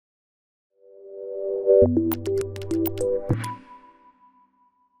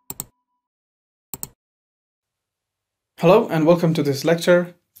Hello and welcome to this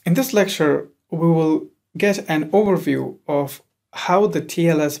lecture. In this lecture, we will get an overview of how the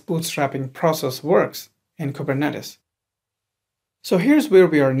TLS bootstrapping process works in Kubernetes. So here's where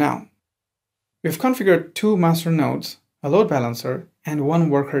we are now. We've configured two master nodes, a load balancer, and one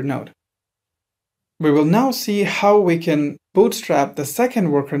worker node. We will now see how we can bootstrap the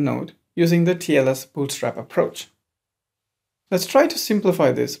second worker node using the TLS bootstrap approach. Let's try to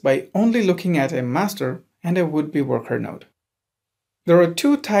simplify this by only looking at a master and a would-be worker node. There are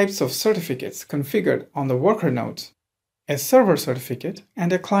two types of certificates configured on the worker nodes, a server certificate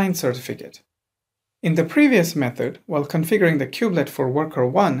and a client certificate. In the previous method, while configuring the kubelet for worker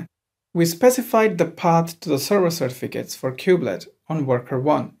 1, we specified the path to the server certificates for kubelet on worker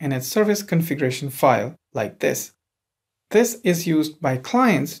 1 in its service configuration file like this. This is used by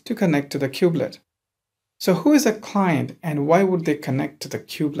clients to connect to the kubelet. So who is a client and why would they connect to the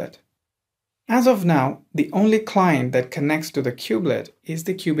kubelet? As of now, the only client that connects to the kubelet is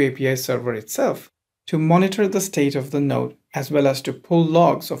the kube-api server itself to monitor the state of the node as well as to pull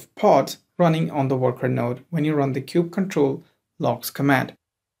logs of pods running on the worker node when you run the kube-control logs command,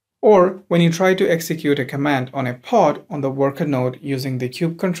 or when you try to execute a command on a pod on the worker node using the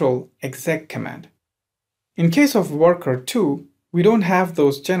kube-control exec command. In case of worker 2, we don't have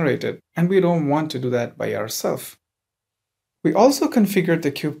those generated and we don't want to do that by ourselves. We also configured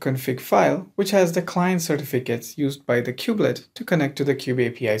the kubeconfig file, which has the client certificates used by the kubelet to connect to the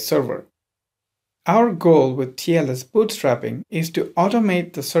kube-api server. Our goal with TLS bootstrapping is to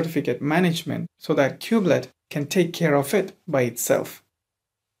automate the certificate management so that kubelet can take care of it by itself.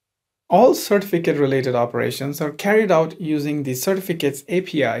 All certificate-related operations are carried out using the certificates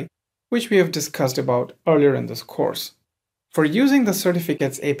API, which we have discussed about earlier in this course. For using the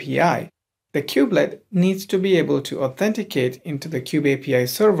certificates API, the kubelet needs to be able to authenticate into the kube-api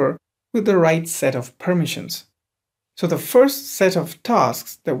server with the right set of permissions. So the first set of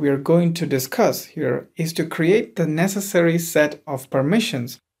tasks that we are going to discuss here is to create the necessary set of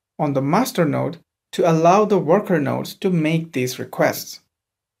permissions on the master node to allow the worker nodes to make these requests.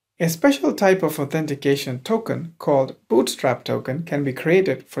 A special type of authentication token called bootstrap token can be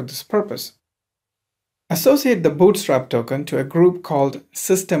created for this purpose. Associate the bootstrap token to a group called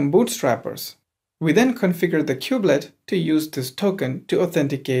system bootstrappers. We then configure the kubelet to use this token to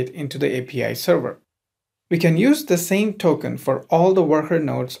authenticate into the API server. We can use the same token for all the worker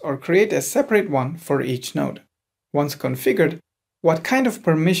nodes or create a separate one for each node. Once configured, what kind of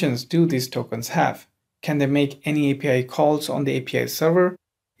permissions do these tokens have? Can they make any API calls on the API server?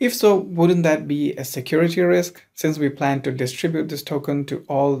 If so, wouldn't that be a security risk since we plan to distribute this token to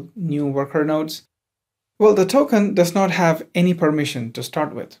all new worker nodes? Well, the token does not have any permission to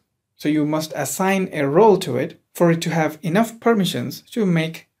start with, so you must assign a role to it for it to have enough permissions to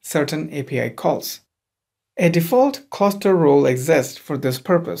make certain API calls. A default cluster role exists for this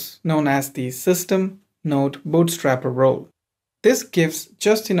purpose, known as the system node bootstrapper role. This gives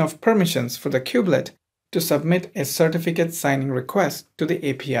just enough permissions for the kubelet to submit a certificate signing request to the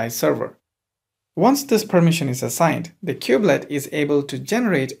API server. Once this permission is assigned, the kubelet is able to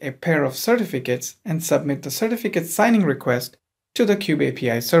generate a pair of certificates and submit the certificate signing request to the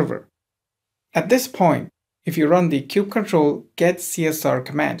kube-api server. At this point, if you run the kube-control get CSR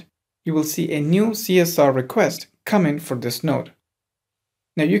command, you will see a new CSR request come in for this node.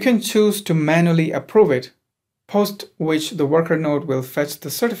 Now you can choose to manually approve it, post which the worker node will fetch the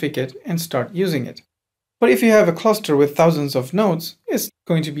certificate and start using it. But if you have a cluster with thousands of nodes, it's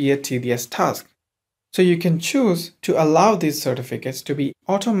going to be a tedious task. So you can choose to allow these certificates to be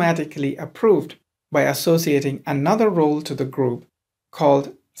automatically approved by associating another role to the group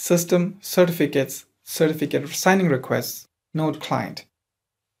called System Certificates Certificate Signing Requests Node Client.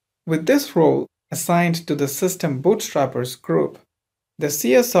 With this role assigned to the System Bootstrappers group, the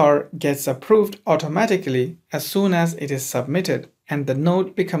CSR gets approved automatically as soon as it is submitted and the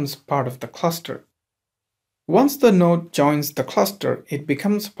node becomes part of the cluster. Once the node joins the cluster, it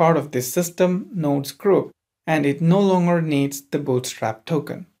becomes part of the system nodes group and it no longer needs the bootstrap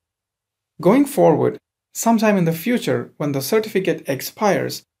token. Going forward, sometime in the future when the certificate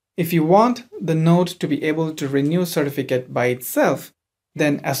expires, if you want the node to be able to renew certificate by itself,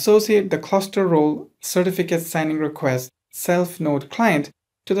 then associate the cluster role certificate signing request self-node client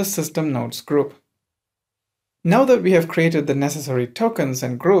to the system nodes group. Now that we have created the necessary tokens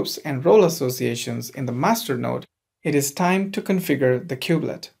and groups and role associations in the master node, it is time to configure the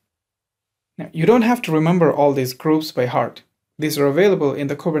kubelet. Now, you don't have to remember all these groups by heart. These are available in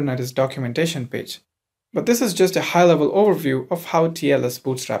the Kubernetes documentation page. But this is just a high-level overview of how TLS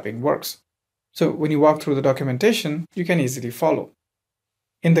bootstrapping works. So when you walk through the documentation, you can easily follow.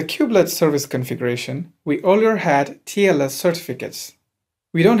 In the kubelet service configuration, we earlier had TLS certificates.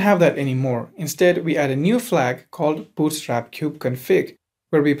 We don't have that anymore. Instead, we add a new flag called bootstrap kubeconfig,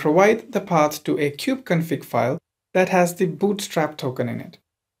 where we provide the path to a kubeconfig file that has the bootstrap token in it.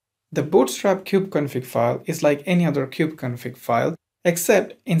 The bootstrap kubeconfig file is like any other kubeconfig file,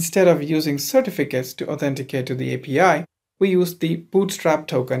 except instead of using certificates to authenticate to the API, we use the bootstrap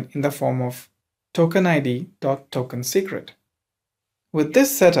token in the form of tokenid.tokensecret. With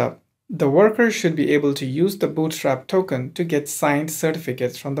this setup, the worker should be able to use the bootstrap token to get signed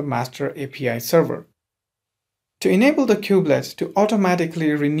certificates from the master API server. To enable the kubelet to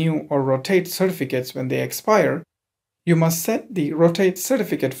automatically renew or rotate certificates when they expire, you must set the rotate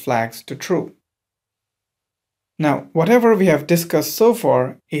certificate flags to true. Now, whatever we have discussed so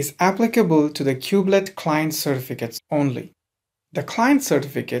far is applicable to the kubelet client certificates only. The client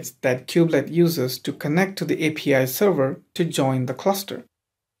certificates that kubelet uses to connect to the API server to join the cluster.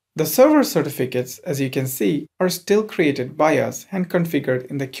 The server certificates, as you can see, are still created by us and configured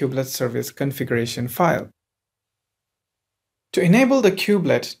in the kubelet service configuration file. To enable the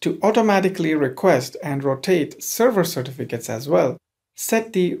kubelet to automatically request and rotate server certificates as well,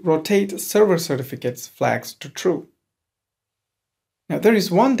 set the rotate server certificates flags to true. Now, there is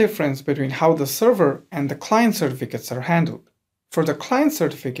one difference between how the server and the client certificates are handled. For the client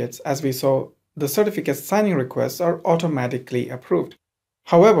certificates, as we saw, the certificate signing requests are automatically approved.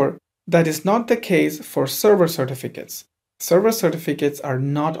 However, that is not the case for server certificates. Server certificates are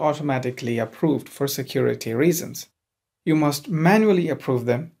not automatically approved for security reasons. You must manually approve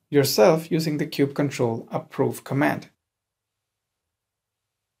them yourself using the kubecontrol approve command.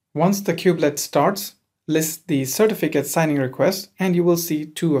 Once the kubelet starts, list the certificate signing requests and you will see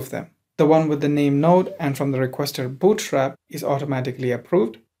two of them. The one with the name node and from the requester bootstrap is automatically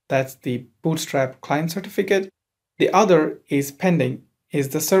approved. That's the bootstrap client certificate. The other is pending, is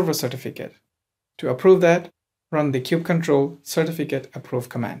the server certificate. To approve that, run the kubecontrol certificate approve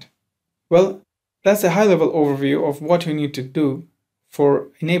command. Well, that's a high-level overview of what you need to do for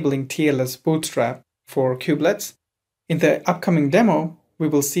enabling TLS Bootstrap for kubelets. In the upcoming demo, we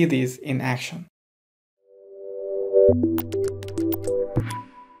will see these in action.